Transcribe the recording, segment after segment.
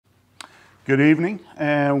Good evening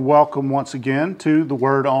and welcome once again to the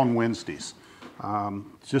Word on Wednesdays.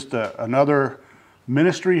 Just another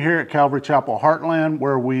ministry here at Calvary Chapel Heartland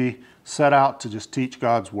where we set out to just teach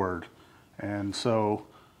God's Word. And so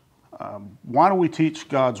why do we teach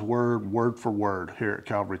God's Word, word for word here at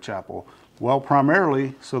Calvary Chapel? Well,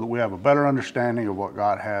 primarily so that we have a better understanding of what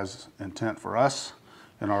God has intent for us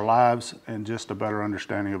in our lives and just a better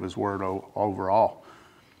understanding of His Word overall.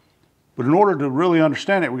 But in order to really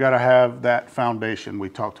understand it, we got to have that foundation we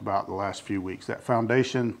talked about the last few weeks, that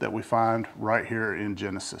foundation that we find right here in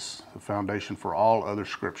Genesis, the foundation for all other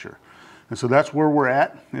scripture. And so that's where we're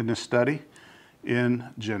at in this study in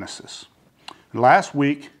Genesis. And last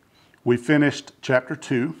week, we finished chapter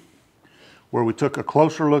 2, where we took a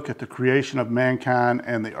closer look at the creation of mankind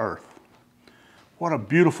and the earth. What a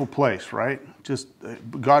beautiful place, right? Just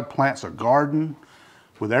God plants a garden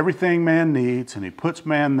with everything man needs, and He puts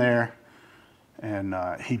man there. And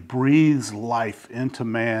He breathes life into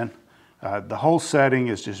man. The whole setting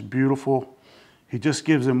is just beautiful. He just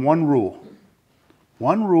gives him one rule.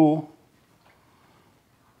 One rule.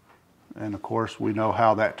 And of course, we know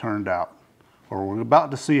how that turned out. Or we're about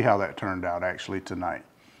to see how that turned out actually tonight.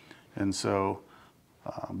 And so,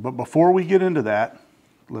 but before we get into that,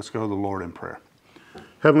 let's go to the Lord in prayer.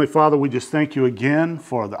 Heavenly Father, we just thank You again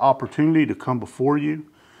for the opportunity to come before You,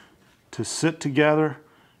 to sit together,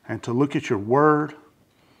 and to look at Your Word.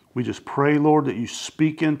 We just pray, Lord, that You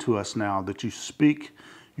speak into us now, that You speak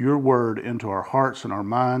Your Word into our hearts and our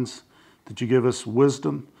minds, that You give us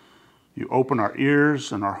wisdom. You open our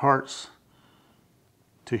ears and our hearts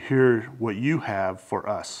to hear what You have for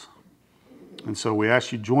us. And so we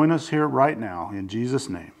ask You join us here right now. In Jesus'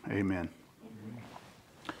 name, amen.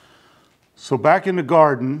 So back in the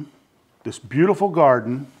garden, this beautiful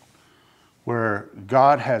garden where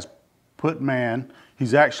God has put man,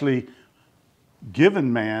 He's actually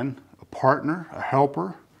given man a partner, a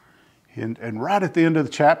helper. And right at the end of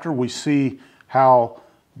the chapter, we see how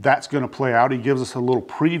that's going to play out. He gives us a little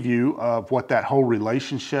preview of what that whole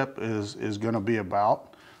relationship is going to be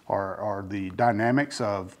about, or the dynamics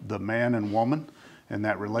of the man and woman in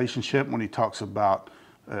that relationship when he talks about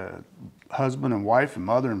husband and wife and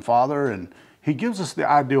mother and father. And he gives us the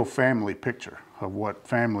ideal family picture of what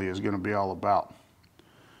family is going to be all about.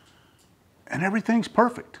 And everything's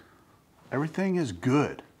perfect. Everything is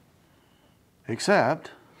good.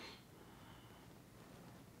 Except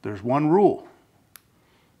there's one rule.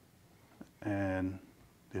 And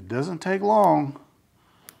it doesn't take long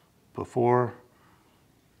before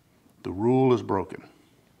the rule is broken.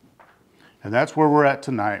 And that's where we're at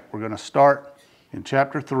tonight. We're going to start in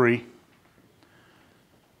chapter 3,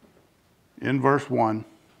 in verse 1,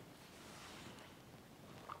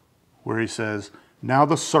 where he says, "Now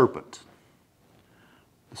the serpent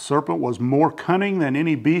was more cunning than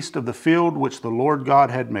any beast of the field which the Lord God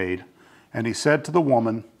had made. And he said to the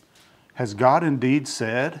woman, Has God indeed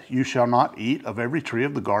said, You shall not eat of every tree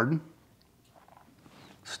of the garden?"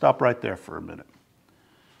 Stop right there for a minute.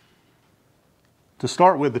 To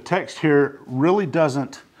start with, the text here really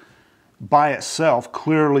doesn't by itself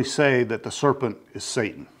clearly say that the serpent is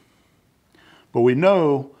Satan. But we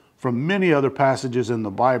know from many other passages in the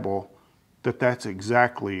Bible that that's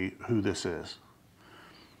exactly who this is.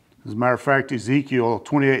 As a matter of fact, Ezekiel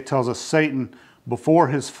 28 tells us Satan, before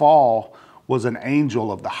his fall, was an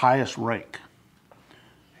angel of the highest rank.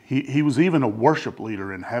 He was even a worship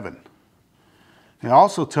leader in heaven. It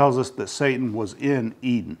also tells us that Satan was in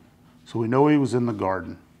Eden. So we know he was in the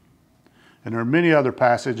garden. And there are many other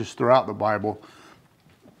passages throughout the Bible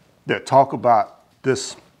that talk about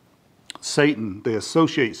this Satan. They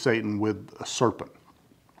associate Satan with a serpent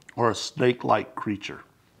or a snake-like creature.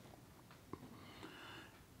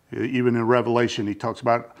 Even in Revelation, he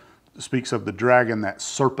speaks of the dragon, that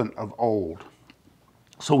serpent of old.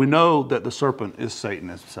 So we know that the serpent is Satan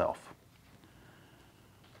himself.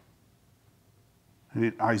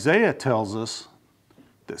 And Isaiah tells us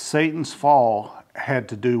that Satan's fall had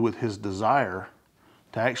to do with his desire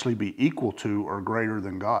to actually be equal to or greater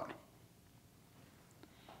than God.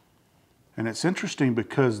 And it's interesting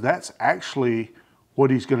because that's actually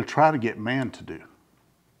what he's going to try to get man to do.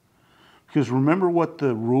 Because remember what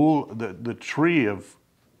the tree of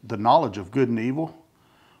the knowledge of good and evil,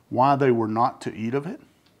 why they were not to eat of it?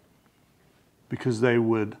 Because they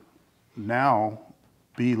would now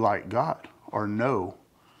be like God, or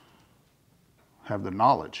have the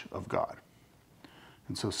knowledge of God.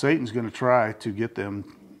 And so Satan's going to try to get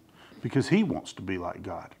them because he wants to be like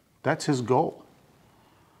God. That's his goal.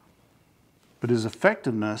 But his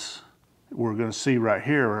effectiveness, we're going to see right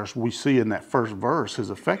here, as we see in that first verse, his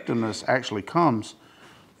effectiveness actually comes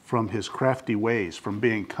from his crafty ways, from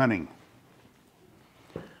being cunning.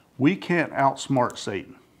 We can't outsmart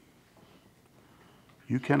Satan.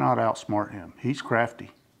 You cannot outsmart him. He's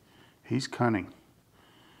crafty. He's cunning.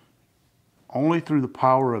 Only through the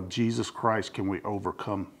power of Jesus Christ can we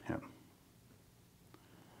overcome him.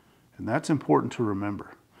 And that's important to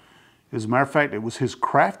remember. As a matter of fact, it was his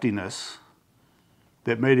craftiness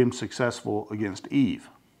that made him successful against Eve.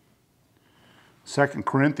 2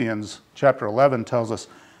 Corinthians chapter 11 tells us,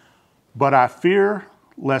 "But I fear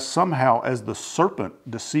lest somehow as the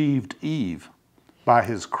serpent deceived Eve by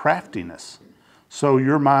his craftiness, so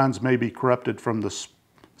your minds may be corrupted from the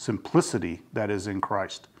simplicity that is in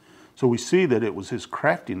Christ." So we see that it was his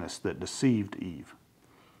craftiness that deceived Eve.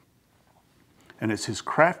 And it's his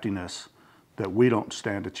craftiness that we don't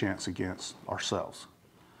stand a chance against ourselves,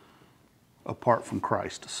 apart from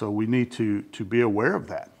Christ. So we need to be aware of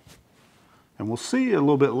that. And we'll see a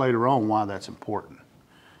little bit later on why that's important,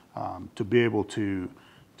 to be able to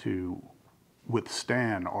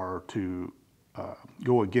withstand or to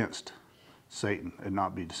go against Satan and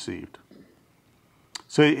not be deceived.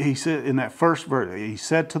 So he said in that first verse, he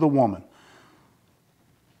said to the woman,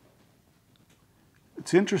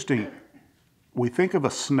 it's interesting, we think of a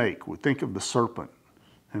snake, we think of the serpent,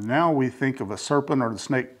 and now we think of a serpent or the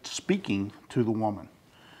snake speaking to the woman.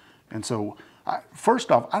 And so,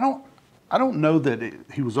 first off, I don't know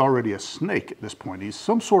that he was already a snake at this point. He's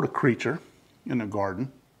some sort of creature in the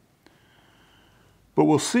garden. But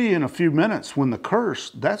we'll see in a few minutes when the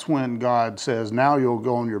curse, that's when God says, now you'll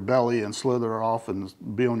go on your belly and slither off and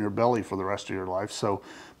be on your belly for the rest of your life. So,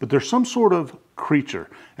 but there's some sort of creature,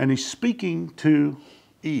 and he's speaking to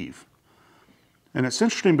Eve. And it's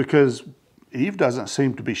interesting because Eve doesn't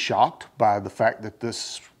seem to be shocked by the fact that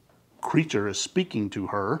this creature is speaking to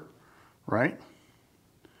her, right?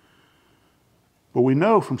 But we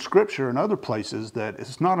know from Scripture and other places that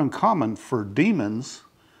it's not uncommon for demons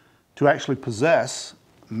to actually possess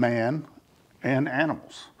man and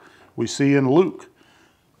animals. We see in Luke,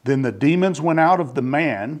 then the demons went out of the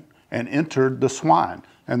man and entered the swine,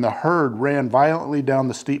 and the herd ran violently down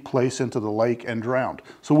the steep place into the lake and drowned.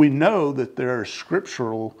 So we know that there is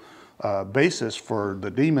scriptural basis for the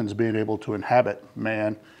demons being able to inhabit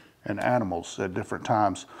man and animals at different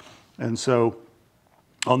times. And so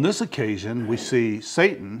on this occasion, we see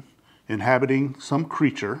Satan inhabiting some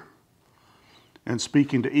creature and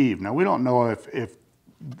speaking to Eve. Now, we don't know if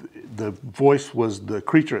the voice was the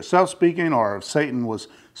creature itself speaking or if Satan was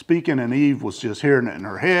speaking and Eve was just hearing it in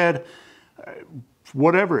her head.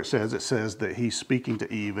 Whatever it says that he's speaking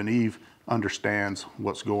to Eve and Eve understands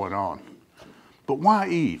what's going on. But why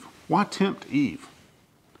Eve? Why tempt Eve?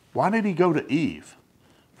 Why did he go to Eve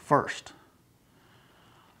first?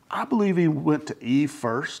 I believe he went to Eve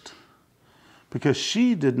first because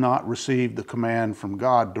she did not receive the command from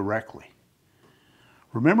God directly.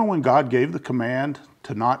 Remember when God gave the command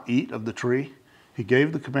to not eat of the tree? He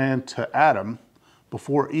gave the command to Adam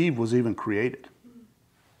before Eve was even created.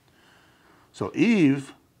 So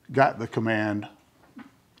Eve got the command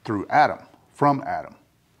through Adam, from Adam,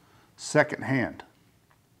 secondhand,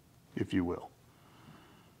 if you will.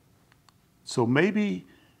 So maybe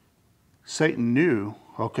Satan knew,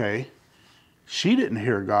 okay, she didn't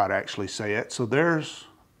hear God actually say it, so there's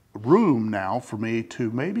room now for me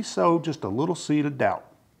to maybe sow just a little seed of doubt.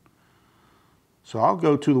 So I'll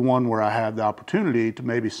go to the one where I have the opportunity to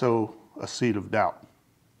maybe sow a seed of doubt,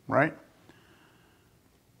 right?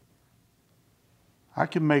 I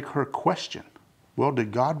can make her question, well,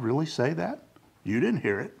 did God really say that? You didn't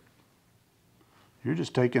hear it. You're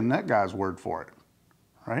just taking that guy's word for it,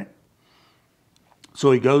 right?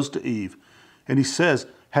 So he goes to Eve and he says,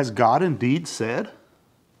 has God indeed said?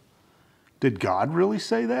 Did God really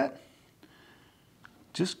say that?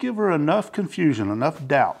 Just give her enough confusion, enough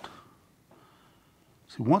doubt.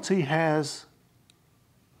 See, once he has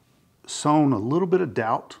sown a little bit of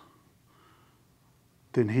doubt,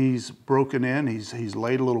 then he's broken in, he's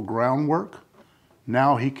laid a little groundwork.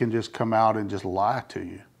 Now he can just come out and just lie to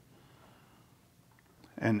you.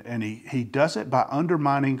 And he does it by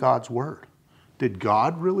undermining God's word. Did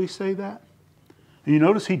God really say that? And you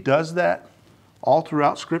notice he does that all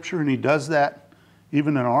throughout Scripture, and he does that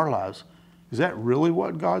even in our lives. Is that really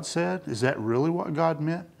what God said? Is that really what God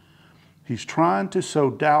meant? He's trying to sow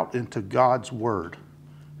doubt into God's word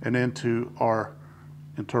and into our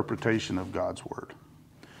interpretation of God's word.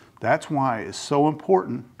 That's why it's so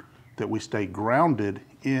important that we stay grounded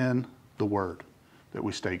in the word, that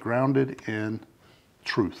we stay grounded in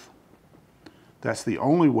truth. That's the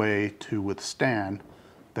only way to withstand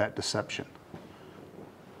that deception.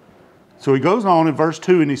 So he goes on in verse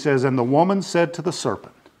 2 and he says, and the woman said to the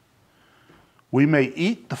serpent, we may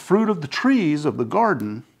eat the fruit of the trees of the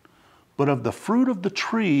garden, But of the fruit of the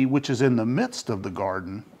tree which is in the midst of the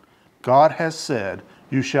garden, God has said,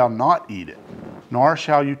 you shall not eat it, nor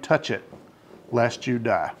shall you touch it, lest you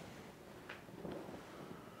die.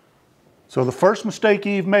 So the first mistake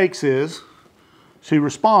Eve makes is she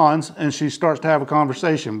responds and she starts to have a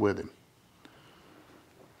conversation with him.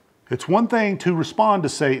 It's one thing to respond to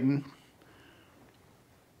Satan,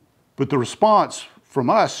 but the response from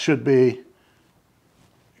us should be,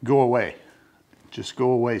 go away. Just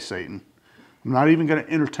go away, Satan. I'm not even going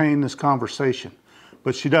to entertain this conversation.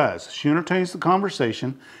 But she does. She entertains the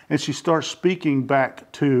conversation and she starts speaking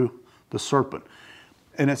back to the serpent.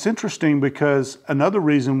 And it's interesting because another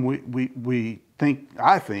reason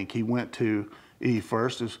I think he went to Eve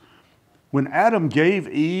first is when Adam gave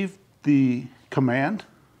Eve the command,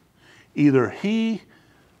 either he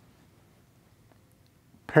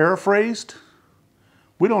paraphrased,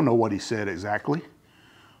 we don't know what he said exactly,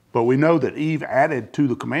 but we know that Eve added to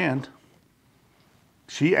the command.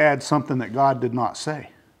 She adds something that God did not say.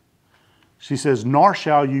 She says, nor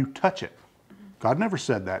shall you touch it. God never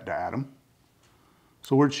said that to Adam.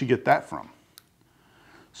 So where'd she get that from?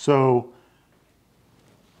 So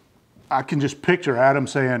I can just picture Adam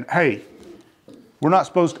saying, hey, we're not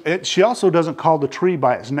supposed to. She also doesn't call the tree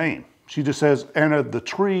by its name. She just says, and of the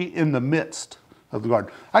tree in the midst of the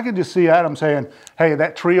garden. I can just see Adam saying, hey,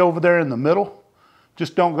 that tree over there in the middle,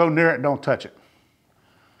 just don't go near it, don't touch it.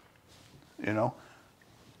 You know?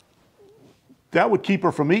 That would keep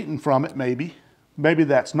her from eating from it, maybe. Maybe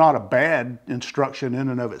that's not a bad instruction in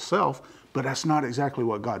and of itself, but that's not exactly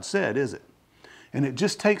what God said, is it? And it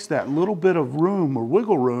just takes that little bit of room or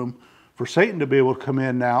wiggle room for Satan to be able to come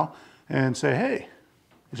in now and say, hey,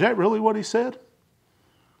 is that really what he said?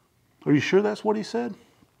 Are you sure that's what he said?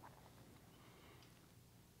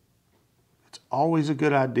 It's always a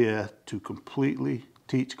good idea to completely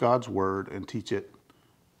teach God's word and teach it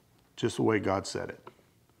just the way God said it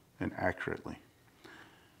and accurately.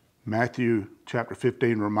 Matthew chapter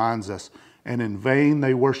 15 reminds us, and in vain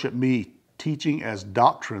they worship me, teaching as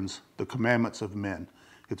doctrines the commandments of men.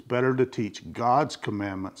 It's better to teach God's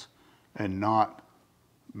commandments and not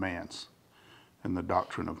man's and the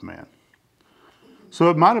doctrine of man. So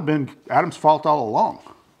it might have been Adam's fault all along.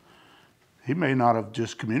 He may not have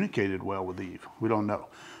just communicated well with Eve. We don't know.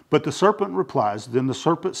 But the serpent replies, then the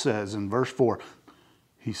serpent says in verse 4,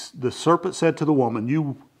 the serpent said to the woman,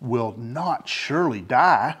 you will not surely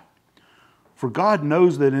die, for God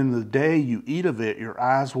knows that in the day you eat of it, your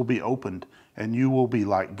eyes will be opened, and you will be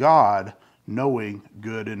like God, knowing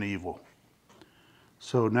good and evil.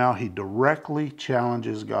 So now he directly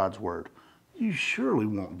challenges God's word. You surely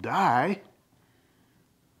won't die.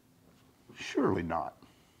 Surely not,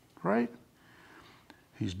 right?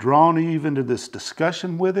 He's drawn Eve into this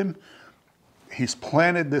discussion with him. He's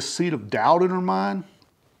planted this seed of doubt in her mind.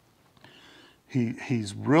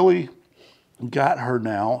 He's really got her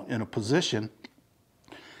now in a position.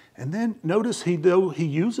 And then notice he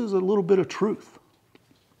uses a little bit of truth.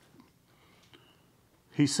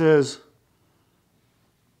 He says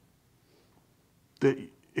that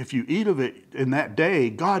if you eat of it in that day,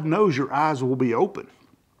 God knows your eyes will be open.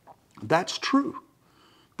 That's true.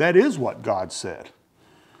 That is what God said.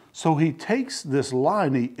 So he takes this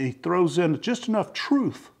line, he throws in just enough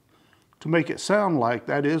truth to make it sound like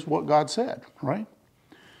that is what God said, right?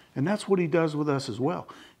 And that's what he does with us as well.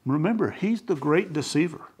 Remember, he's the great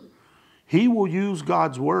deceiver. He will use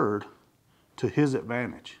God's word to his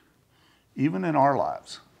advantage, even in our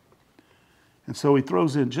lives. And so he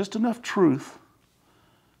throws in just enough truth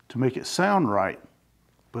to make it sound right,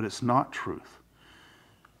 but it's not truth.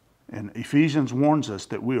 And Ephesians warns us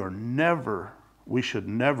that we should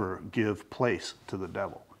never give place to the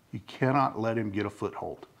devil. You cannot let him get a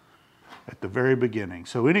foothold at the very beginning.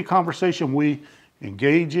 So any conversation we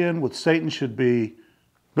engage in with Satan should be,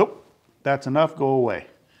 nope, that's enough, go away.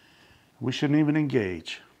 We shouldn't even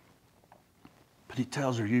engage. But he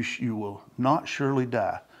tells her, you will not surely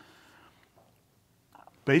die.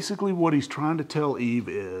 Basically what he's trying to tell Eve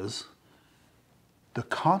is the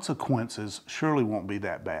consequences surely won't be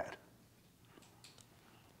that bad.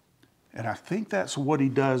 And I think that's what he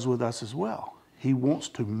does with us as well. He wants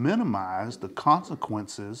to minimize the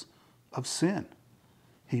consequences of sin.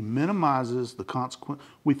 He minimizes the consequence.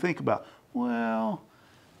 We think about, well,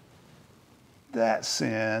 that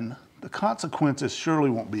sin, the consequences surely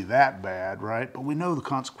won't be that bad, right? But we know the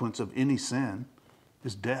consequence of any sin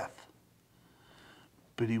is death.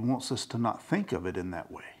 But he wants us to not think of it in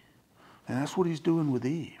that way. And that's what he's doing with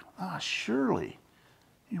Eve. Surely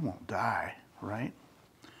you won't die, right?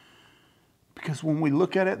 Because when we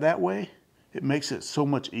look at it that way, it makes it so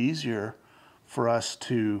much easier for us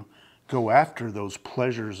to go after those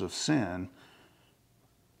pleasures of sin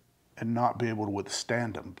and not be able to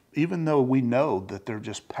withstand them, even though we know that they're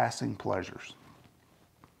just passing pleasures.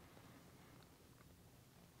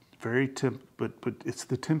 But it's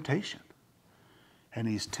the temptation. And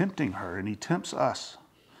he's tempting her, and he tempts us.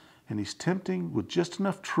 And he's tempting with just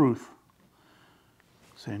enough truth,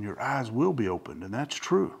 saying your eyes will be opened, and that's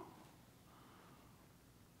true.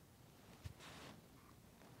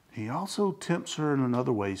 He also tempts her in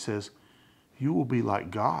another way. He says, you will be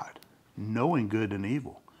like God, knowing good and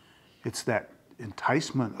evil. It's that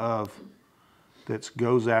enticement that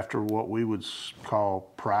goes after what we would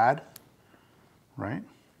call pride, right?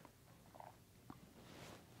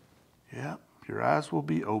 Yeah, your eyes will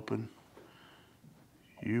be open.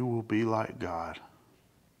 You will be like God.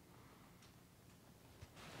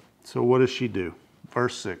 So what does she do?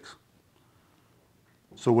 Verse 6.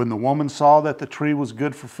 So when the woman saw that the tree was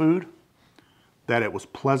good for food, that it was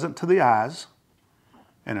pleasant to the eyes,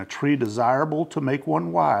 and a tree desirable to make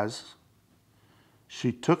one wise,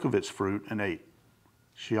 she took of its fruit and ate.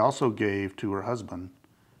 She also gave to her husband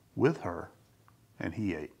with her, and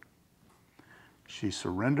he ate. She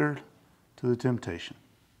surrendered to the temptation.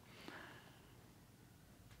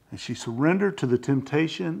 And she surrendered to the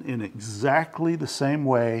temptation in exactly the same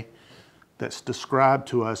way that's described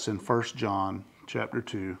to us in 1 John chapter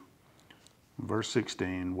 2, verse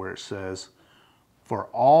 16, where it says, for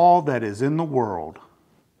all that is in the world,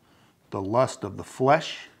 the lust of the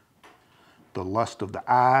flesh, the lust of the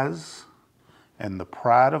eyes, and the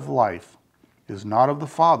pride of life is not of the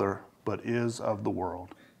Father, but is of the world.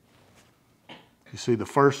 You see, the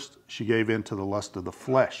first, she gave in to the lust of the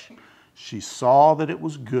flesh. She saw that it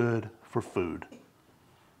was good for food.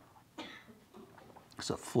 It's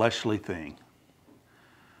a fleshly thing.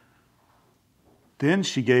 Then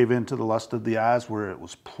she gave in to the lust of the eyes, where it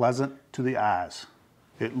was pleasant to the eyes.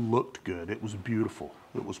 It looked good. It was beautiful.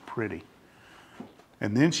 It was pretty.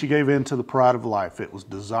 And then she gave in to the pride of life. It was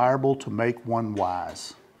desirable to make one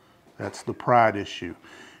wise. That's the pride issue.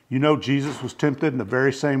 You know, Jesus was tempted in the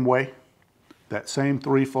very same way, that same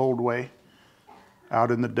threefold way,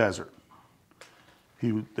 out in the desert.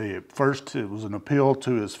 First, it was an appeal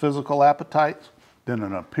to his physical appetites, then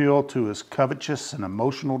an appeal to his covetous and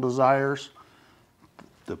emotional desires,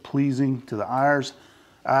 the pleasing to the eyes,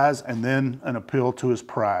 and then an appeal to his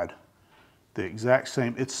pride. The exact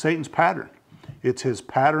same. It's Satan's pattern. It's his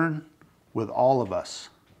pattern with all of us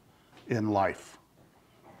in life.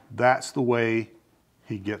 That's the way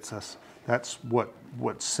he gets us. That's what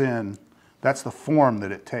sin, that's the form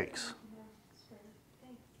that it takes.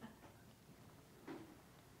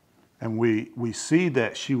 And we see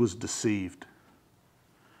that she was deceived.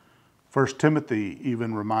 1 Timothy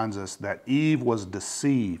even reminds us that Eve was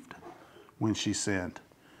deceived when she sinned.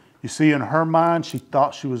 You see, in her mind, she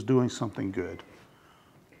thought she was doing something good.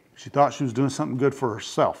 She thought she was doing something good for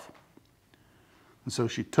herself. And so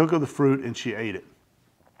she took of the fruit and she ate it.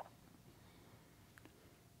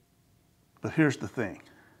 But here's the thing.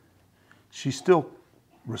 She's still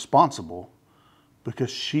responsible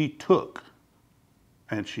because she took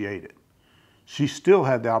and she ate it. She still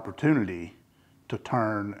had the opportunity to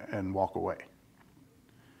turn and walk away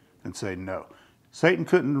and say no. Satan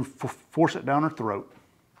couldn't force it down her throat.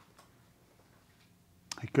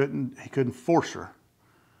 He couldn't force her.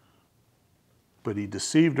 But he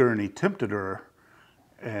deceived her and he tempted her,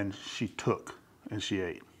 and she took and she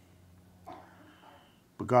ate.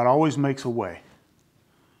 But God always makes a way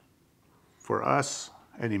for us,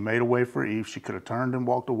 and he made a way for Eve. She could have turned and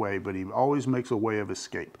walked away, but he always makes a way of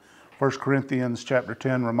escape. 1 Corinthians chapter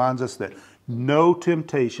 10 reminds us that no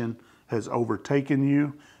temptation has overtaken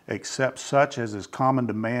you except such as is common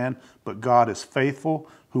to man, but God is faithful,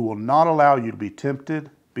 who will not allow you to be tempted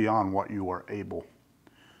beyond what you are able.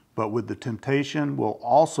 But with the temptation will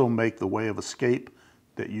also make the way of escape,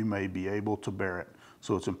 that you may be able to bear it.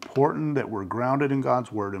 So it's important that we're grounded in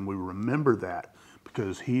God's word and we remember that,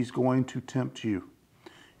 because he's going to tempt you.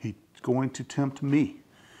 He's going to tempt me.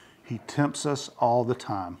 He tempts us all the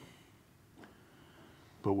time.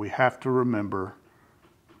 But we have to remember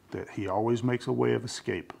that he always makes a way of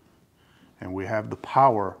escape. And we have the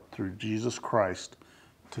power through Jesus Christ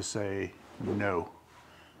to say, no,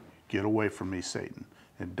 get away from me, Satan.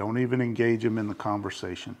 And don't even engage him in the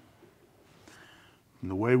conversation.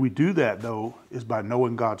 And the way we do that, though, is by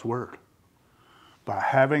knowing God's word. By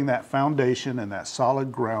having that foundation and that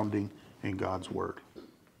solid grounding in God's word.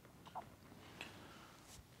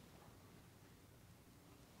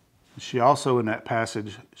 She also, in that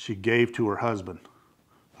passage, she gave to her husband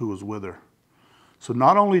who was with her. So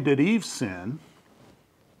not only did Eve sin,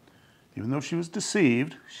 even though she was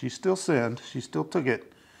deceived, she still sinned, she still took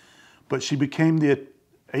it, but she became the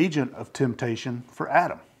agent of temptation for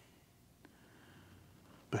Adam.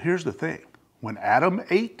 But here's the thing. When Adam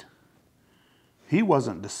ate, he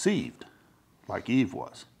wasn't deceived like Eve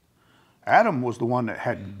was. Adam was the one that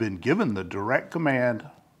had been given the direct command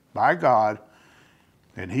by God,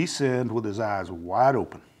 and he sinned with his eyes wide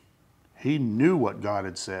open. He knew what God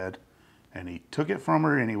had said, and he took it from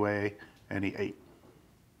her anyway, and he ate.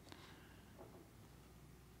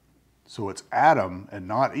 So it's Adam and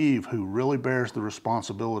not Eve who really bears the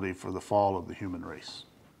responsibility for the fall of the human race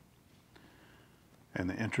and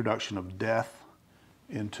the introduction of death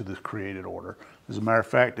into the created order. As a matter of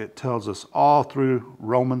fact, it tells us all through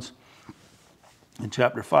Romans in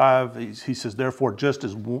chapter 5, he says, therefore, just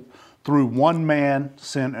as through one man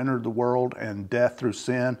sin entered the world, and death through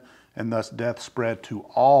sin, and thus death spread to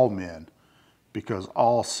all men, because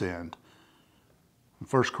all sinned. In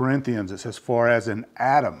 1 Corinthians, it says, for as in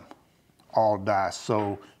Adam all die,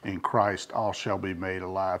 so in Christ all shall be made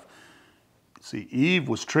alive. See, Eve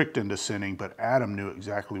was tricked into sinning, but Adam knew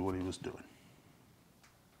exactly what he was doing.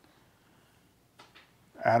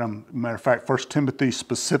 Adam, matter of fact, 1 Timothy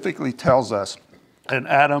specifically tells us, and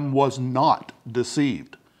Adam was not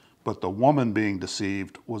deceived, but the woman being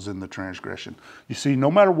deceived was in the transgression. You see, no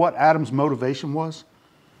matter what Adam's motivation was,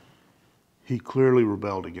 he clearly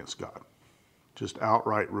rebelled against God. Just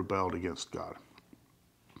outright rebelled against God.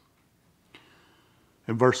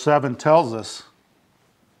 And verse 7 tells us,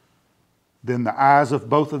 then the eyes of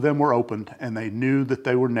both of them were opened, and they knew that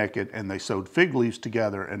they were naked, and they sewed fig leaves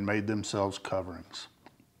together and made themselves coverings.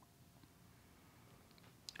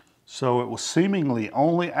 So it was seemingly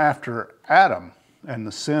only after Adam and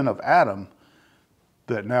the sin of Adam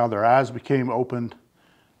that now their eyes became opened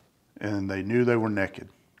and they knew they were naked.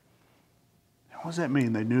 What does that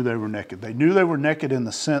mean, they knew they were naked? They knew they were naked in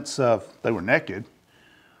the sense of they were naked,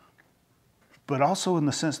 but also in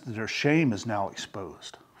the sense that their shame is now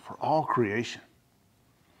exposed for all creation.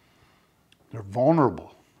 They're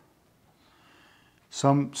vulnerable.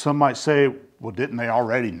 Some might say, well, didn't they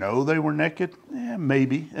already know they were naked?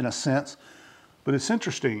 Maybe, in a sense. But it's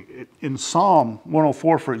interesting. In Psalm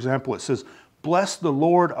 104, for example, it says, bless the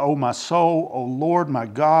Lord, O my soul, O Lord my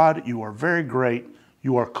God, you are very great.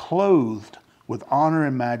 You are clothed with honor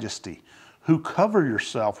and majesty, who cover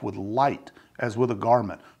yourself with light as with a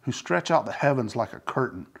garment, who stretch out the heavens like a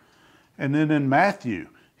curtain. And then in Matthew,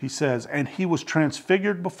 he says, and he was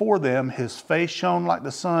transfigured before them, his face shone like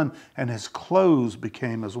the sun, and his clothes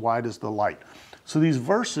became as white as the light. So these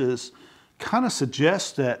verses kind of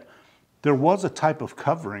suggest that there was a type of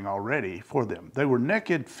covering already for them. They were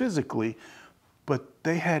naked physically, but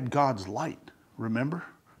they had God's light, remember?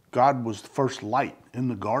 God was the first light in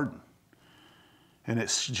the garden. And it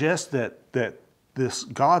suggests that this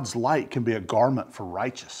God's light can be a garment for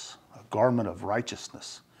righteous, a garment of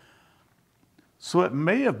righteousness. So it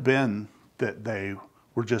may have been that they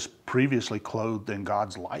were just previously clothed in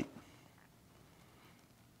God's light.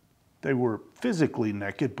 They were physically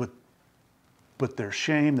naked, but their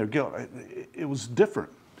shame, their guilt, it was different.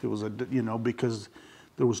 It was, because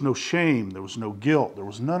there was no shame, there was no guilt, there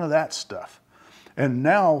was none of that stuff. And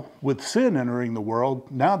now with sin entering the world,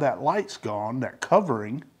 now that light's gone, that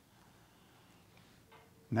covering,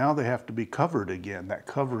 now they have to be covered again. That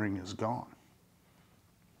covering is gone.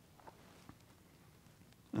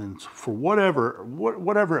 And for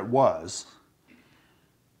whatever it was,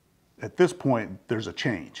 at this point, there's a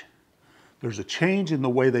change. There's a change in the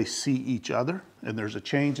way they see each other, and there's a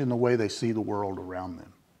change in the way they see the world around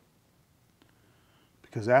them.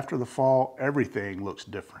 Because after the fall, everything looks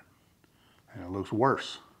different, and it looks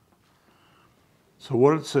worse. So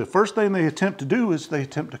what's the first thing they attempt to do is they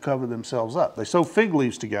attempt to cover themselves up. They sew fig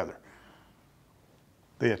leaves together.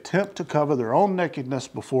 They attempt to cover their own nakedness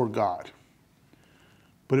before God.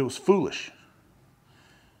 But it was foolish.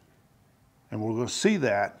 And we're going to see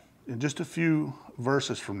that in just a few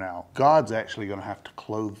verses from now. God's actually going to have to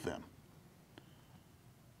clothe them.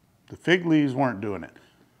 The fig leaves weren't doing it.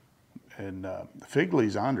 And the fig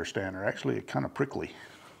leaves, I understand, are actually kind of prickly.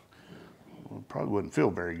 Well, probably wouldn't feel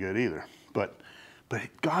very good either. But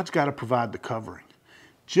God's got to provide the covering,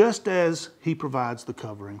 just as he provides the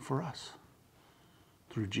covering for us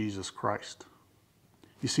through Jesus Christ.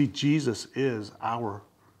 You see, Jesus is our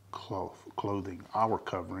clothing, our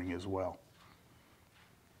covering as well.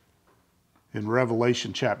 In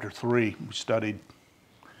Revelation chapter 3, we studied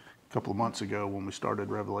a couple of months ago when we started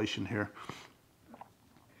Revelation here.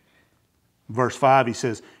 Verse 5, he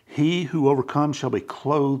says, he who overcomes shall be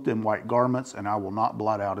clothed in white garments, and I will not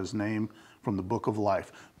blot out his name from the book of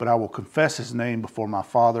life, but I will confess his name before my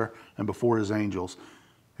Father and before his angels.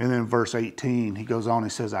 And then verse 18, he goes on, he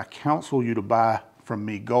says, I counsel you to buy from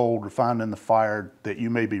me gold refined in the fire, that you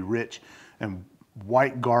may be rich, and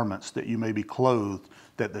white garments, that you may be clothed,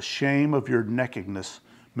 that the shame of your nakedness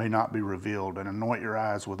may not be revealed, and anoint your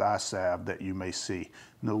eyes with eye salve, that you may see.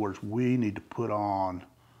 In other words, we need to put on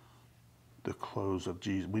the clothes of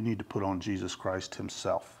Jesus. We need to put on Jesus Christ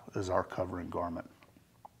himself as our covering garment.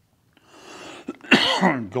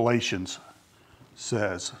 Galatians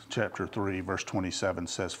says, chapter 3, verse 27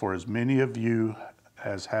 says, for as many of you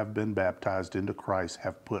as have been baptized into Christ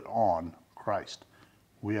have put on Christ.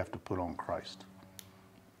 We have to put on Christ.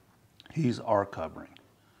 He's our covering.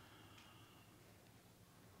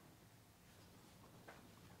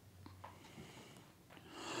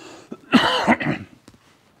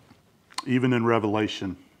 Even in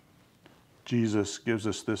Revelation, Jesus gives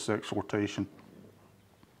us this exhortation.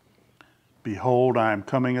 Behold, I am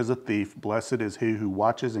coming as a thief. Blessed is he who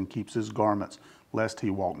watches and keeps his garments, lest he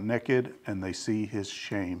walk naked and they see his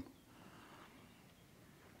shame.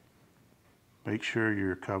 Make sure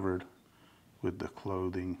you're covered with the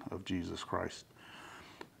clothing of Jesus Christ.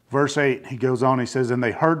 Verse 8, he goes on, he says, and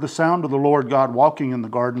they heard the sound of the Lord God walking in the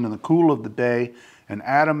garden in the cool of the day, and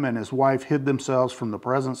Adam and his wife hid themselves from the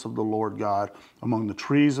presence of the Lord God among the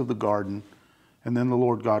trees of the garden. And then the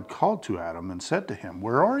Lord God called to Adam and said to him,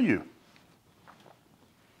 where are you?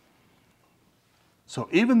 So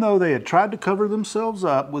even though they had tried to cover themselves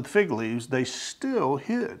up with fig leaves, they still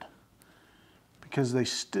hid, because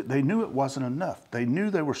they knew it wasn't enough. They knew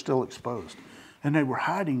they were still exposed, and they were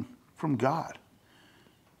hiding from God.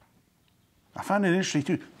 I find it interesting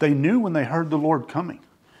too. They knew when they heard the Lord coming.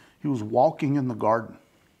 He was walking in the garden.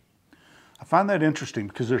 I find that interesting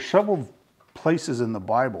because there's several places in the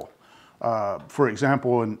Bible. For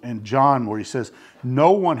example, in John, where he says,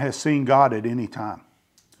 no one has seen God at any time.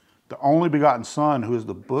 The only begotten Son, who is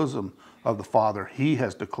the bosom of the Father, he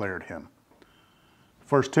has declared him.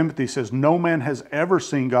 1 Timothy says, no man has ever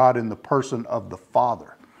seen God in the person of the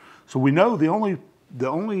Father. So we know the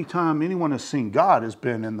only time anyone has seen God has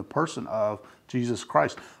been in the person of Jesus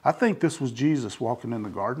Christ. I think this was Jesus walking in the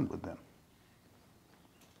garden with them,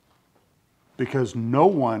 because no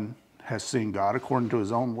one has seen God according to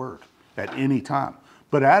his own word at any time.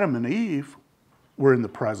 But Adam and Eve were in the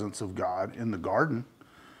presence of God in the garden.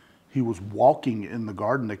 He was walking in the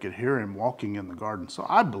garden. They could hear him walking in the garden. So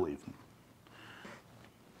I believe him.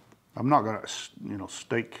 I'm not going to,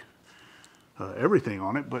 stake everything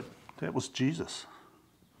on it, but that was Jesus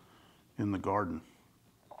in the garden.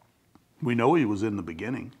 We know he was in the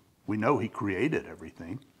beginning. We know he created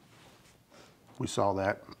everything. We saw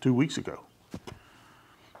that 2 weeks ago.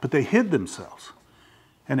 But they hid themselves.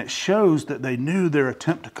 And it shows that they knew their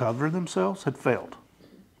attempt to cover themselves had failed.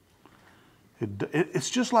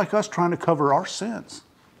 It's just like us trying to cover our sins.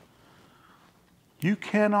 You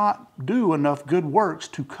cannot do enough good works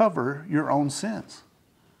to cover your own sins.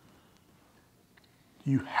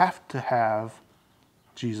 You have to have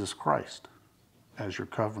Jesus Christ as your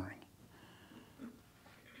covering.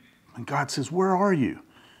 And God says, where are you?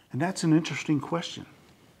 And that's an interesting question.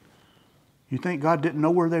 You think God didn't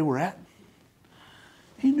know where they were at?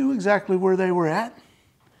 He knew exactly where they were at.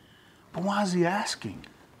 But why is he asking?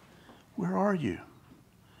 Where are you?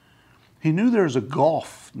 He knew there's a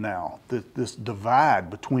gulf now, this divide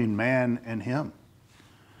between man and him,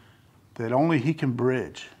 that only he can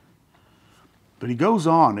bridge. But he goes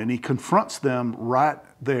on and he confronts them right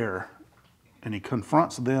there, and he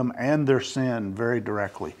confronts them and their sin very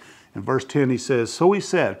directly. In verse 10 he says, so he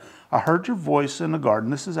said, I heard your voice in the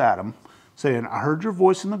garden, this is Adam, saying, I heard your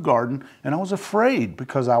voice in the garden, and I was afraid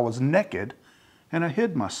because I was naked, and I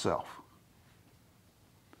hid myself.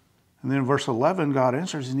 And then in verse 11, God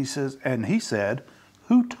answers and he said,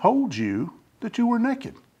 who told you that you were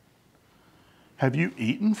naked? Have you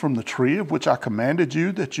eaten from the tree of which I commanded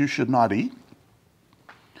you that you should not eat?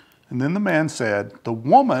 And then the man said, the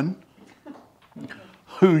woman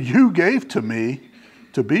who you gave to me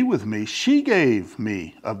to be with me, she gave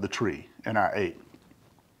me of the tree, and I ate.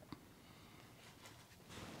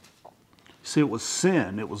 See, it was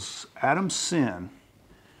sin. It was Adam's sin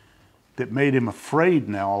that made him afraid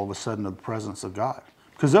now all of a sudden of the presence of God.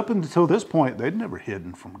 Because up until this point, they'd never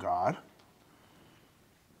hidden from God.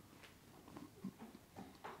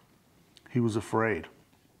 He was afraid.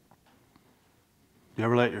 You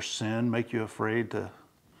ever let your sin make you afraid, to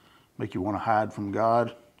make you want to hide from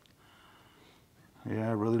God? Yeah,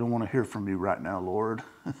 I really don't want to hear from you right now, Lord.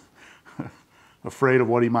 Afraid of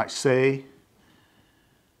what he might say.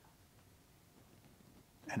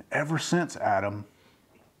 And ever since Adam,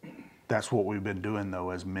 that's what we've been doing, though,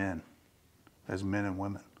 as men and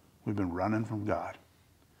women. We've been running from God.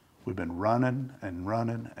 We've been running and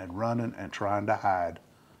running and running and trying to hide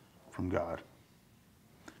from God.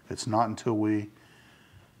 It's not until we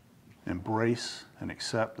embrace and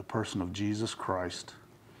accept the person of Jesus Christ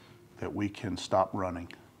that we can stop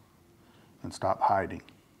running and stop hiding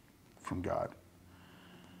from God.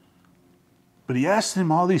 But he asked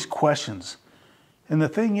him all these questions. And the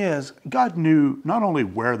thing is, God knew not only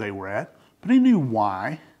where they were at, but he knew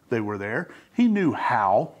why they were there. He knew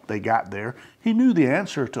how they got there. He knew the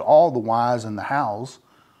answer to all the whys and the hows.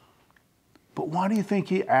 But why do you think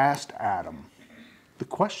he asked Adam the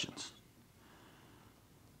questions?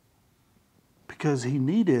 Because he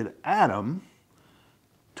needed Adam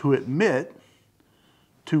to admit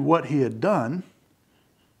to what he had done,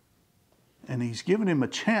 and he's given him a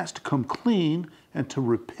chance to come clean and to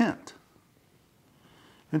repent.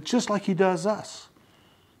 It's just like he does us.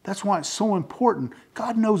 That's why it's so important.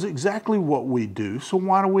 God knows exactly what we do, so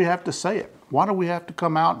why do we have to say it? Why do we have to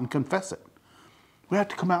come out and confess it? We have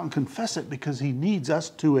to come out and confess it because he needs us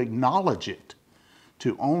to acknowledge it,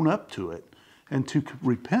 to own up to it, and to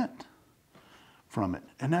repent from it.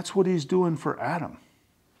 And that's what he's doing for Adam.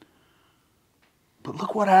 But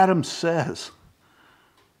look what Adam says.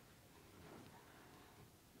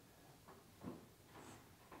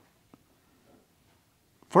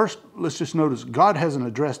 First, let's just notice God hasn't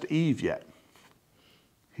addressed Eve yet.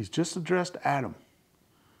 He's just addressed Adam.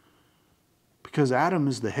 Because Adam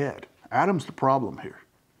is the head. Adam's the problem here.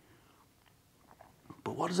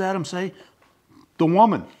 But what does Adam say? The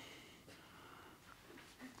woman.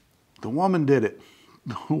 The woman did it.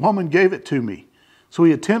 The woman gave it to me. So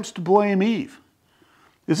he attempts to blame Eve.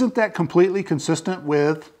 Isn't that completely consistent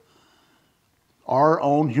with our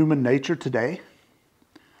own human nature today?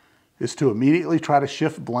 Is to immediately try to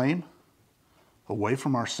shift blame away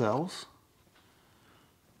from ourselves.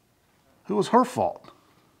 It was her fault.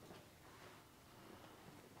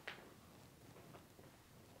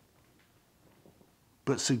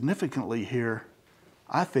 But significantly here,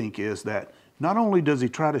 I think, is that not only does he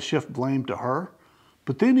try to shift blame to her,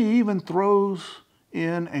 but then he even throws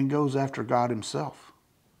in and goes after God himself.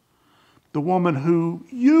 The woman who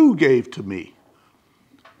you gave to me.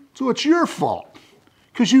 So it's your fault.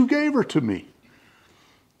 Because you gave her to me.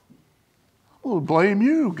 Well, blame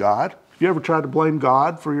you, God. Have you ever tried to blame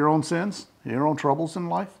God for your own sins, your own troubles in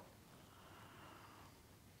life?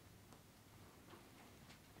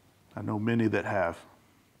 I know many that have.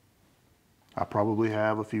 I probably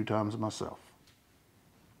have a few times myself.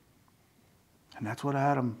 And that's what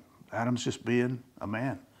Adam's just being a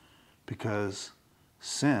man. Because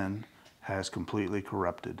sin has completely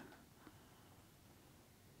corrupted.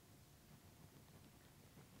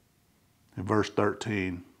 In verse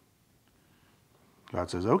 13, God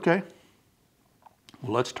says, okay,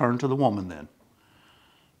 well, let's turn to the woman then.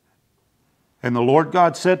 And the Lord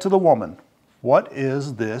God said to the woman, what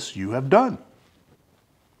is this you have done?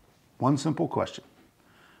 One simple question.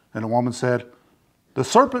 And the woman said, the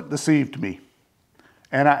serpent deceived me,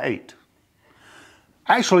 and I ate.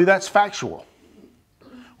 Actually, that's factual.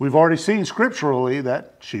 We've already seen scripturally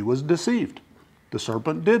that she was deceived. The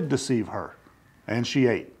serpent did deceive her, and she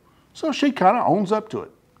ate. So she kind of owns up to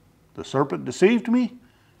it. The serpent deceived me,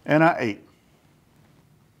 and I ate.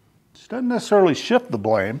 She doesn't necessarily shift the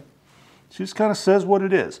blame. She just kind of says what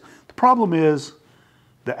it is. The problem is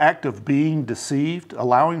the act of being deceived,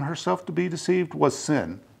 allowing herself to be deceived, was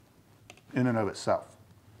sin in and of itself.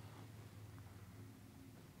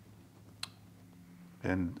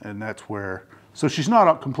 And that's where, so she's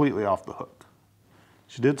not completely off the hook.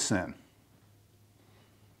 She did sin.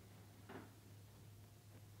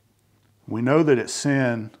 We know that it's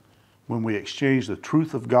sin when we exchange the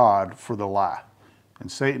truth of God for the lie. And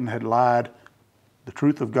Satan had lied. The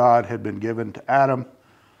truth of God had been given to Adam.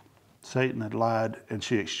 Satan had lied, and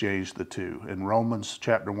she exchanged the two. In Romans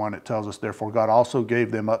chapter 1, it tells us, therefore God also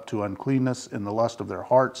gave them up to uncleanness in the lust of their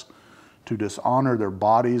hearts, to dishonor their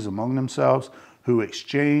bodies among themselves, who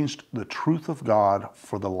exchanged the truth of God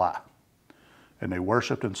for the lie. And they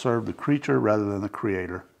worshiped and served the creature rather than the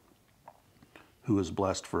Creator, who is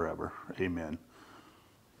blessed forever. Amen.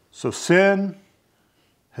 So sin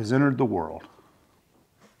has entered the world.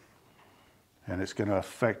 And it's going to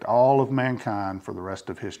affect all of mankind for the rest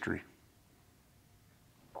of history.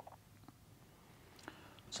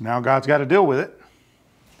 So now God's got to deal with it.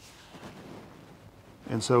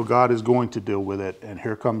 And so God is going to deal with it. And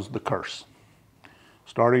here comes the curse.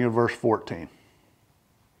 Starting in verse 14.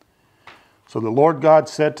 So the Lord God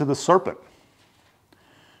said to the serpent,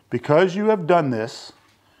 because you have done this,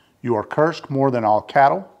 you are cursed more than all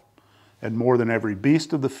cattle, and more than every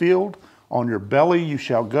beast of the field. On your belly you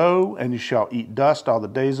shall go, and you shall eat dust all the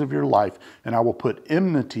days of your life. And I will put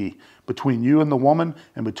enmity between you and the woman,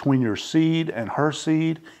 and between your seed and her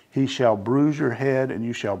seed. He shall bruise your head, and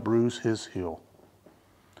you shall bruise his heel.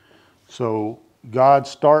 So God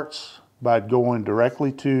starts by going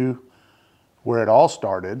directly to where it all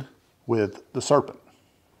started with the serpent.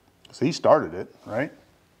 So he started it, right?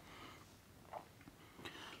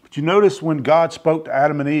 But you notice when God spoke to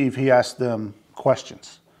Adam and Eve, he asked them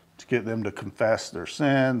questions to get them to confess their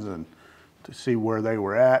sins and to see where they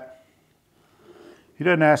were at. He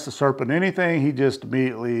doesn't ask the serpent anything. He just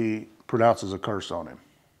immediately pronounces a curse on him.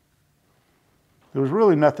 There was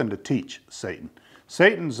really nothing to teach Satan.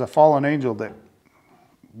 Satan's a fallen angel that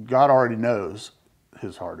God already knows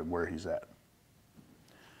his heart and where he's at.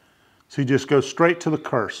 So he just goes straight to the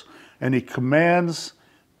curse, and he commands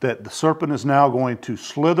that the serpent is now going to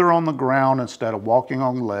slither on the ground instead of walking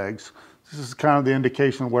on legs. This is kind of the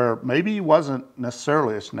indication where maybe he wasn't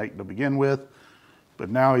necessarily a snake to begin with, but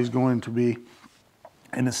now he's going to be.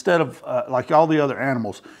 And instead of like all the other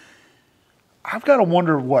animals, I've got to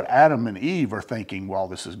wonder what Adam and Eve are thinking while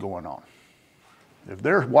this is going on. If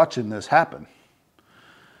they're watching this happen,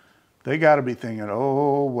 they got to be thinking,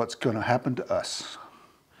 oh, what's going to happen to us?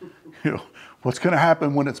 You know, what's going to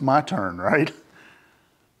happen when it's my turn, right?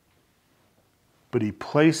 But he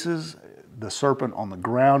places the serpent on the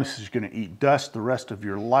ground. He says, you're going to eat dust the rest of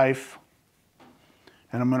your life.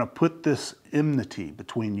 And I'm going to put this enmity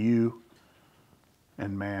between you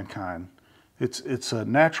and mankind. It's a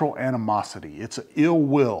natural animosity. It's an ill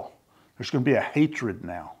will. There's going to be a hatred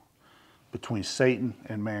now between Satan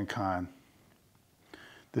and mankind.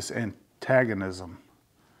 This antagonism.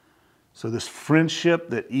 So this friendship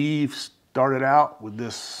that Eve started out with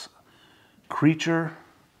this creature,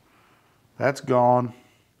 that's gone.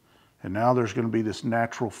 And now there's going to be this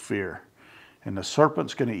natural fear. And the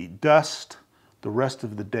serpent's going to eat dust the rest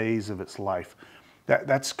of the days of its life.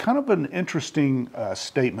 That's kind of an interesting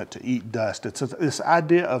statement, to eat dust. It's this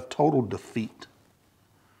idea of total defeat.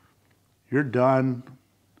 You're done.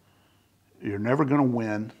 You're never going to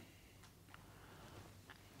win.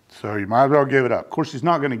 So you might as well give it up. Of course, he's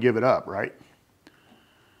not going to give it up, right?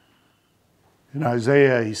 In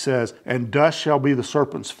Isaiah, he says, and dust shall be the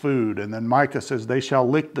serpent's food. And then Micah says, they shall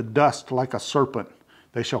lick the dust like a serpent.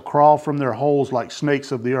 They shall crawl from their holes like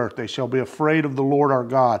snakes of the earth. They shall be afraid of the Lord our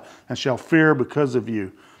God and shall fear because of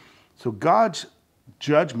you. So God's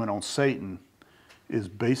judgment on Satan is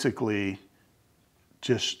basically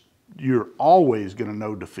just, you're always going to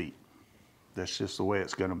know defeat. That's just the way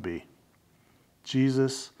it's going to be.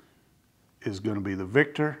 Jesus is going to be the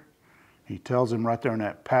victor. He tells him right there in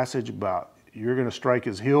that passage about you're going to strike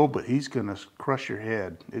his heel, but he's going to crush your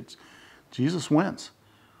head. Jesus wins.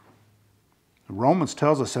 Romans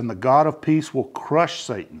tells us, and the God of peace will crush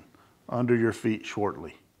Satan under your feet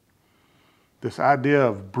shortly. This idea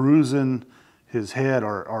of bruising his head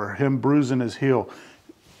or him bruising his heel.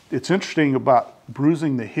 It's interesting about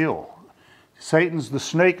bruising the heel. Satan's the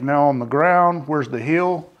snake now on the ground. Where's the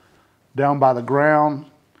heel? Down by the ground.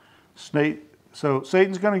 Snake. So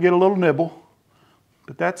Satan's going to get a little nibble,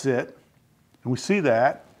 but that's it. And we see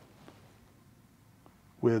that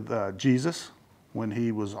with Jesus when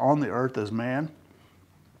he was on the earth as man.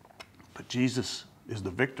 But Jesus is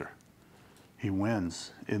the victor. He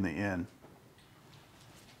wins in the end.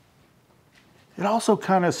 It also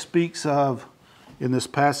kind of speaks of, in this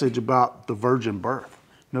passage, about the virgin birth.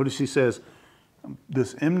 Notice he says,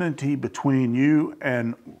 this enmity between you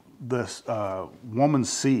and this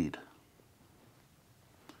woman's seed.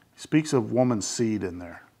 He speaks of woman's seed in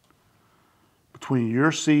there. Between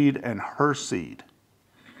your seed and her seed.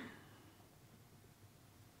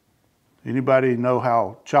 Anybody know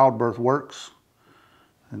how childbirth works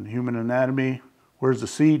in human anatomy? Where's the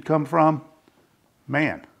seed come from?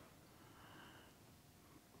 Man.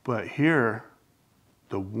 But here,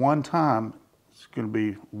 the one time it's going to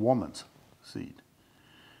be woman's seed.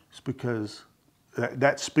 It's because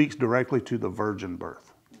that speaks directly to the virgin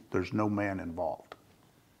birth. There's no man involved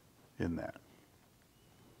in that.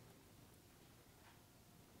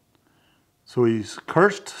 So he's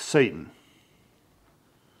cursed Satan.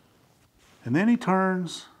 And then he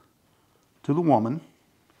turns to the woman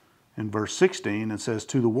in verse 16 and says,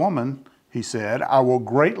 to the woman, he said, I will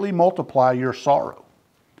greatly multiply your sorrow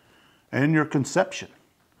and your conception.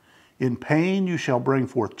 In pain you shall bring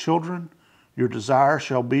forth children. Your desire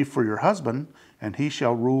shall be for your husband, and he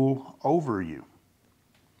shall rule over you.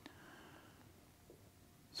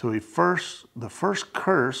 So the first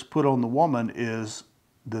curse put on the woman is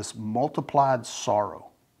this multiplied sorrow.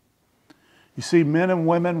 You see, men and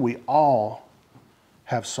women, we all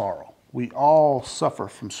have sorrow. We all suffer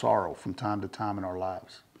from sorrow from time to time in our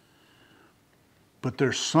lives. But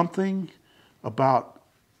there's something about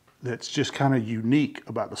that's just kind of unique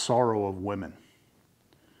about the sorrow of women.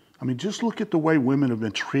 I mean, just look at the way women have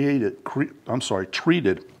been treated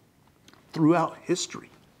throughout history.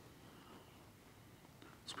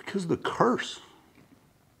 It's because of the curse.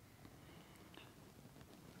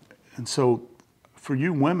 And so for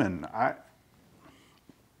you women, I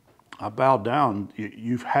bow down.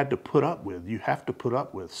 You have to put up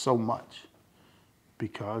with so much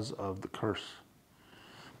because of the curse.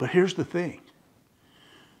 But here's the thing.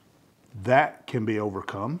 That can be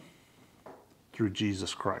overcome through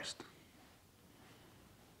Jesus Christ.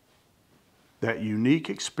 That unique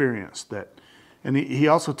experience and he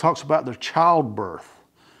also talks about their childbirth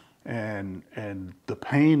and the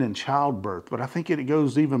pain in childbirth. But I think it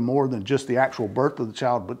goes even more than just the actual birth of the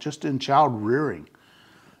child, but just in child rearing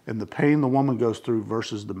and the pain the woman goes through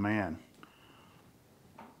versus the man.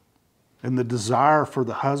 And the desire for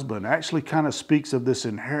the husband actually kind of speaks of this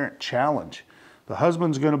inherent challenge. The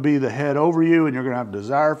husband's going to be the head over you, and you're going to have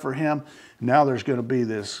desire for him. Now there's going to be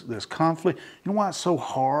this conflict. You know why it's so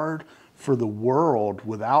hard for the world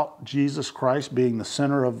without Jesus Christ being the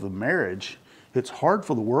center of the marriage? It's hard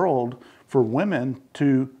for the world for women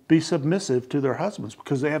to be submissive to their husbands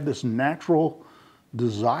because they have this natural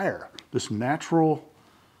desire, there's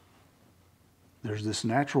this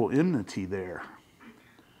natural enmity there.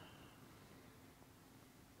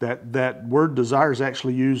 That word desire is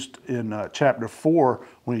actually used in chapter 4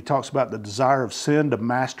 when he talks about the desire of sin to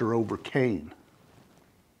master over Cain.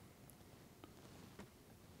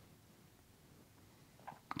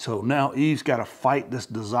 So now Eve's got to fight this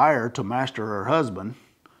desire to master her husband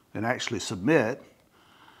and actually submit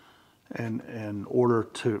in order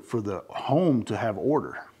for the home to have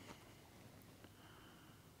order.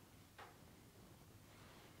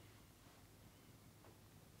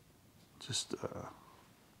 Just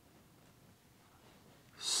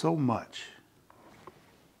so much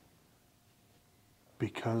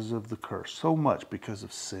because of the curse, so much because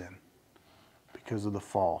of sin, because of the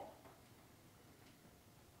fall.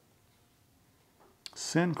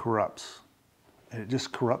 Sin corrupts, and it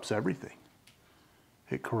just corrupts everything.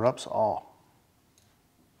 It corrupts all.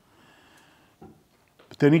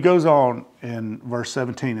 But then he goes on in verse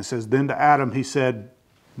 17, it says, then to Adam he said,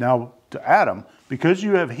 now to Adam, because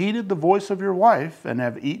you have heeded the voice of your wife and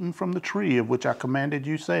have eaten from the tree of which I commanded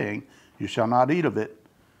you, saying, you shall not eat of it,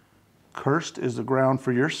 cursed is the ground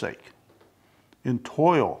for your sake. In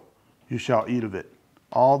toil you shall eat of it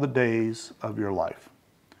all the days of your life.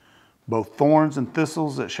 Both thorns and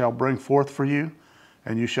thistles it shall bring forth for you,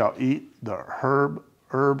 and you shall eat the herb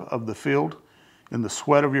of the field. In the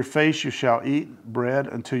sweat of your face you shall eat bread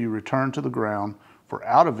until you return to the ground, for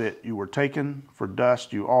out of it you were taken, for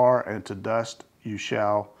dust you are, and to dust you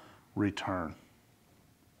shall return.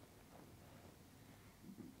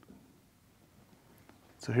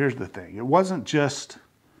 So here's the thing. It wasn't just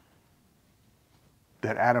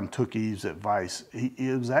that Adam took Eve's advice.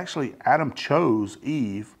 It was actually Adam chose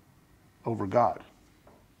Eve over God.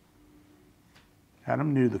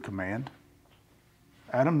 Adam knew the command.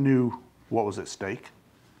 Adam knew what was at stake.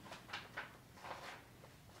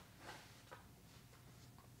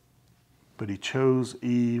 But he chose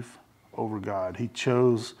Eve over God. He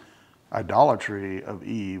chose idolatry of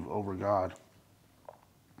Eve over God.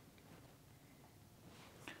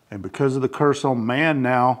 And because of the curse on man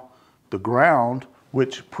now, the ground,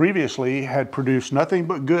 which previously had produced nothing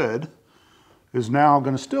but good, is now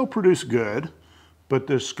going to still produce good, but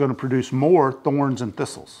it's going to produce more thorns and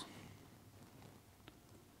thistles.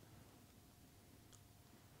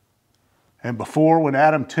 And before, when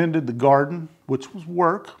Adam tended the garden, which was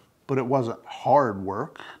work, but it wasn't hard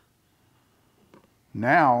work,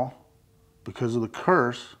 now, because of the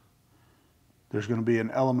curse, there's going to be an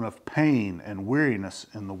element of pain and weariness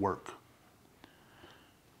in the work.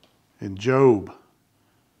 In Job,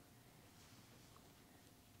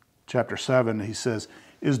 chapter 7, he says,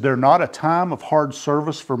 is there not a time of hard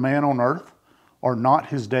service for man on earth? Are not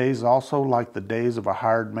his days also like the days of a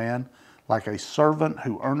hired man? Like a servant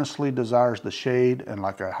who earnestly desires the shade, and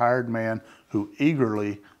like a hired man who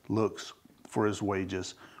eagerly looks for his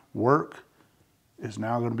wages. Work is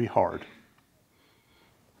now going to be hard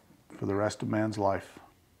for the rest of man's life.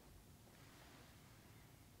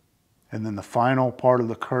 And then the final part of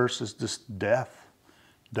the curse is just death.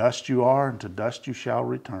 Dust you are, and to dust you shall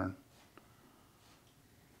return.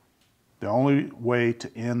 The only way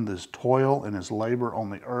to end this toil and his labor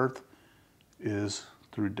on the earth is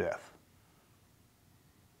through death.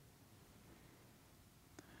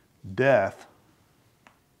 Death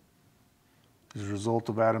as a result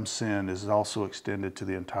of Adam's sin is also extended to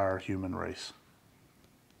the entire human race.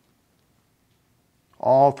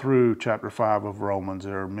 All through chapter 5 of Romans,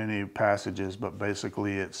 there are many passages, but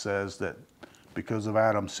basically it says that because of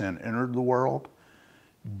Adam's sin entered the world,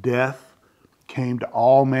 death came to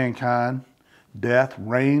all mankind, death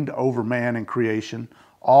reigned over man in creation,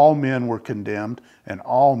 all men were condemned, and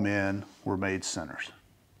all men were made sinners.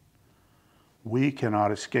 We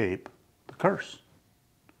cannot escape the curse.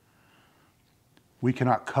 We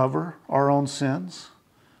cannot cover our own sins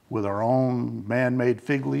with our own man-made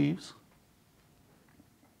fig leaves.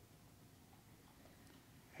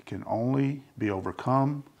 It can only be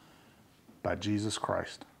overcome by Jesus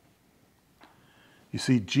Christ. You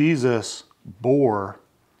see, Jesus bore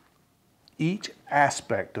each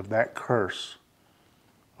aspect of that curse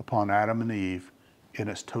upon Adam and Eve in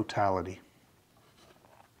its totality.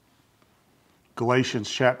 Galatians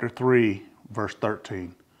chapter 3, verse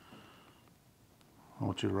 13. I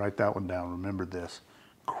want you to write that one down. Remember this.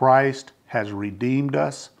 Christ has redeemed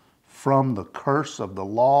us from the curse of the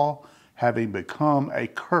law, having become a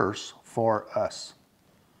curse for us.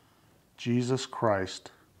 Jesus Christ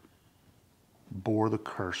bore the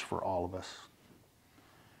curse for all of us.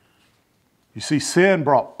 You see, sin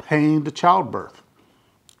brought pain to childbirth.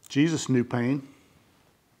 Jesus knew pain.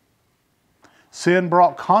 Sin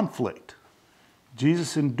brought conflict.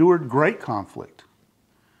 Jesus endured great conflict.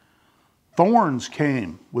 Thorns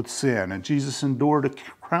came with sin, and Jesus endured a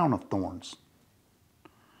crown of thorns.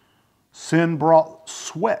 Sin brought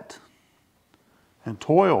sweat and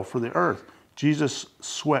toil for the earth. Jesus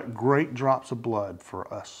sweat great drops of blood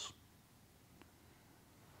for us.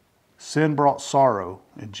 Sin brought sorrow,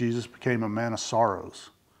 and Jesus became a man of sorrows,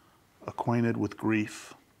 acquainted with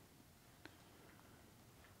grief.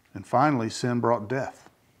 And finally, sin brought death.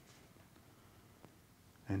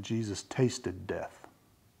 And Jesus tasted death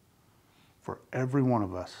for every one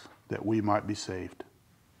of us that we might be saved.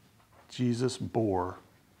 Jesus bore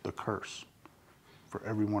the curse for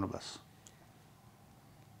every one of us.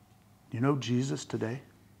 You know Jesus today?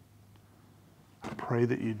 I pray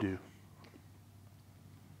that you do.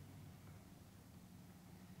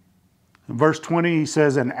 In verse 20, he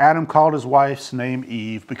says, "And Adam called his wife's name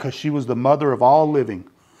Eve, because she was the mother of all living.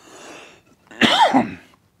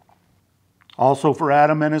 Also for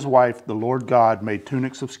Adam and his wife, the Lord God made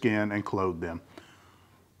tunics of skin and clothed them."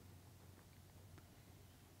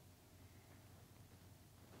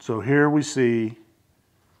 So here we see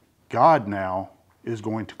God now is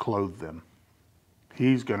going to clothe them.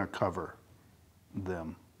 He's going to cover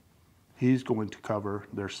them. He's going to cover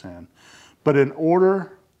their sin. But in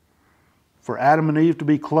order for Adam and Eve to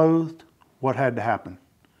be clothed, what had to happen?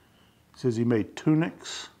 It says he made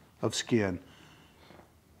tunics of skin.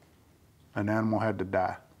 An animal had to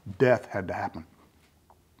die. Death had to happen.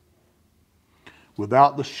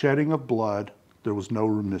 Without the shedding of blood, there was no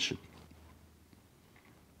remission.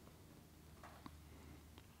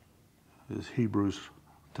 As Hebrews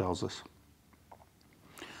tells us.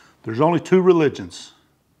 There's only two religions.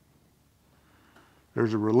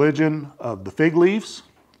 There's a religion of the fig leaves,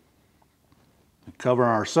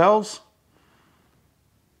 covering ourselves,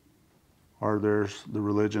 or there's the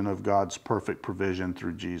religion of God's perfect provision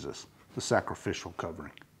through Jesus, the sacrificial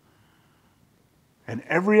covering. And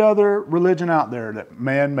every other religion out there that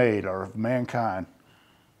man made or of mankind,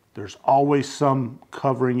 there's always some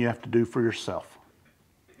covering you have to do for yourself.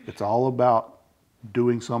 It's all about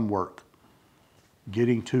doing some work,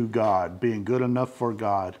 getting to God, being good enough for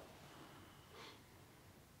God.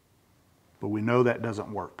 But we know that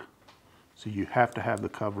doesn't work. So you have to have the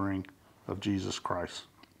covering of Jesus Christ,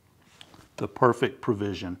 the perfect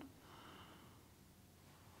provision.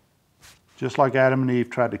 Just like Adam and Eve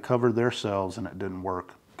tried to cover themselves and it didn't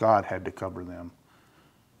work, God had to cover them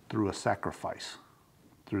through a sacrifice,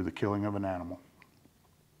 through the killing of an animal.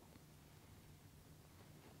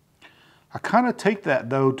 I kind of take that,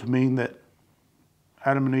 though, to mean that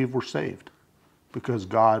Adam and Eve were saved because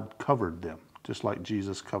God covered them, just like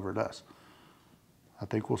Jesus covered us. I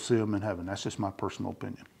think we'll see them in heaven. That's just my personal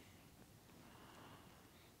opinion.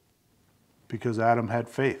 Because Adam had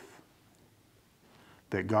faith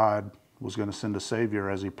that God was going to send a Savior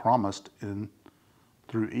as he promised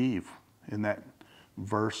through Eve in that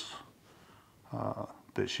verse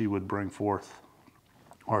that she would bring forth,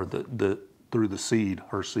 or through the seed,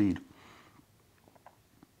 her seed.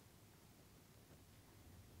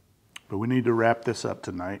 But we need to wrap this up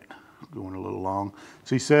tonight, going a little long.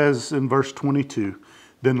 So he says in verse 22,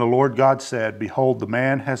 "Then the Lord God said, Behold, the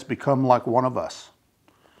man has become like one of us,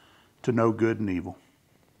 to know good and evil.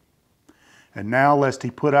 And now lest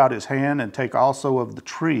he put out his hand and take also of the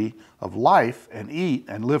tree of life and eat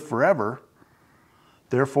and live forever,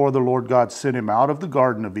 Therefore the Lord God sent him out of the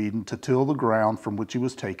Garden of Eden to till the ground from which he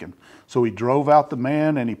was taken. So he drove out the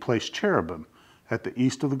man, and he placed cherubim at the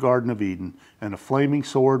east of the Garden of Eden, and a flaming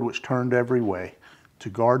sword which turned every way, to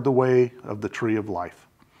guard the way of the tree of life.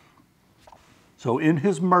 So in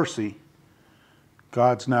his mercy,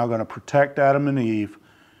 God's now going to protect Adam and Eve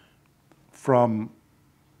from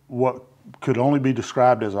what could only be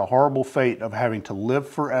described as a horrible fate of having to live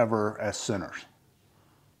forever as sinners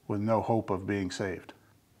with no hope of being saved.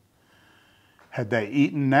 Had they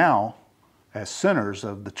eaten now as sinners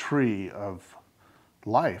of the tree of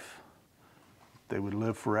life, they would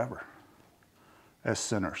live forever as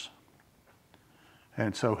sinners.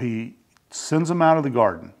 And so he sends them out of the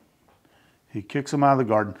garden. He kicks them out of the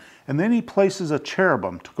garden. And then he places a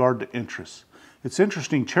cherubim to guard the entrance. It's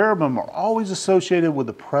interesting, cherubim are always associated with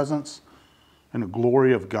the presence and the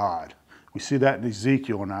glory of God. We see that in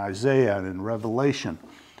Ezekiel and Isaiah and in Revelation.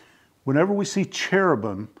 Whenever we see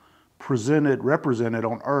cherubim represented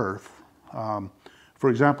on earth, for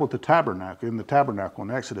example, at the tabernacle, in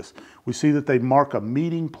the Exodus, we see that they mark a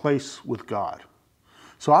meeting place with God.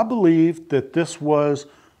 So I believe that this was,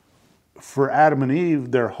 for Adam and Eve,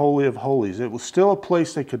 their Holy of Holies. It was still a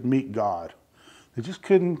place they could meet God. They just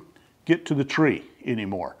couldn't get to the tree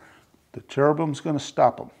anymore. The cherubim's going to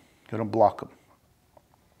stop them, going to block them.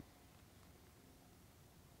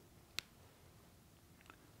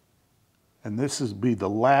 And this is be the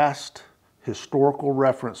last historical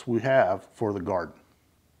reference we have for the garden.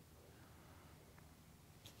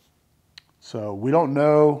 So we don't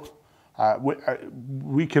know.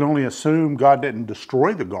 We can only assume God didn't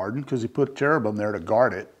destroy the garden because he put cherubim there to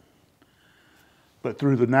guard it. But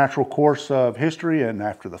through the natural course of history and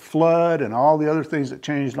after the flood and all the other things that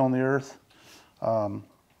changed on the earth,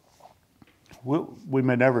 we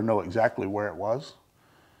may never know exactly where it was.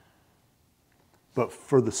 But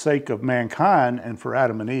for the sake of mankind and for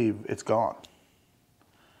Adam and Eve, it's gone.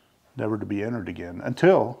 Never to be entered again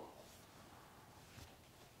until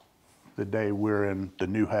the day we're in the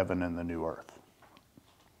new heaven and the new earth.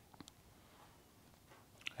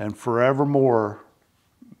 And forevermore,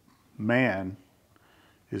 man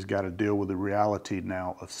has got to deal with the reality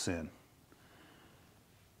now of sin.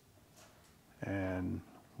 And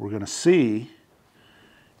we're going to see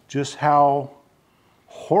just how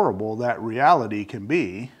horrible that reality can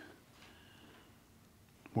be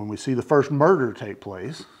when we see the first murder take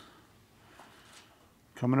place,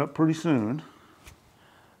 coming up pretty soon,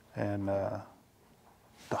 and the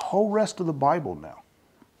whole rest of the Bible now.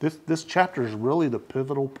 This chapter is really the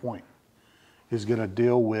pivotal point. Is going to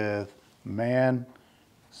deal with man's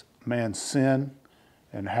sin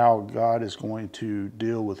and how God is going to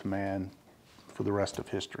deal with man for the rest of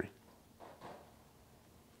history.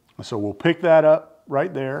 So we'll pick that up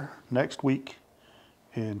right there next week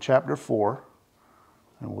in chapter 4,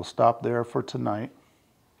 and we'll stop there for tonight.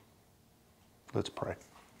 Let's pray.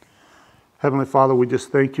 Heavenly Father, we just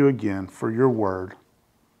thank you again for your word.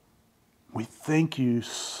 We thank you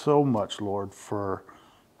so much, Lord, for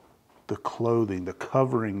the clothing, the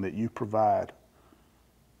covering that you provide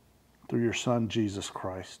through your Son, Jesus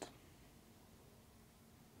Christ.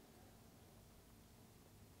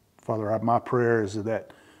 Father, my prayer is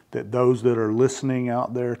that those that are listening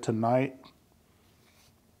out there tonight,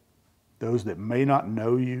 those that may not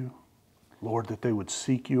know you, Lord, that they would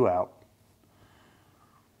seek you out.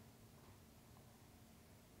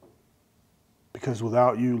 Because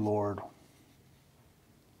without you, Lord,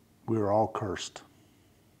 we are all cursed.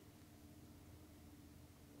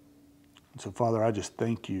 And so, Father, I just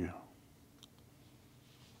thank you.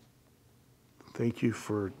 Thank you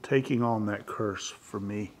for taking on that curse for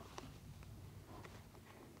me.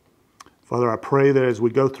 Father, I pray that as we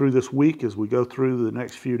go through this week, as we go through the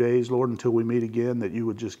next few days, Lord, until we meet again, that you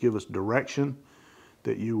would just give us direction,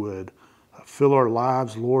 that you would fill our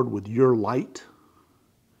lives, Lord, with your light,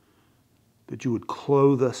 that you would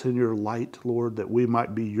clothe us in your light, Lord, that we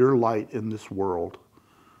might be your light in this world,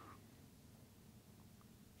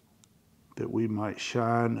 that we might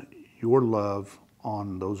shine your love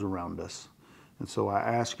on those around us. And so I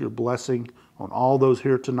ask your blessing on all those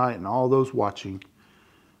here tonight and all those watching.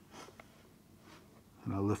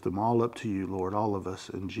 And I lift them all up to you, Lord, all of us,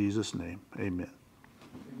 in Jesus' name. Amen.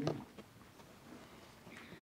 Amen.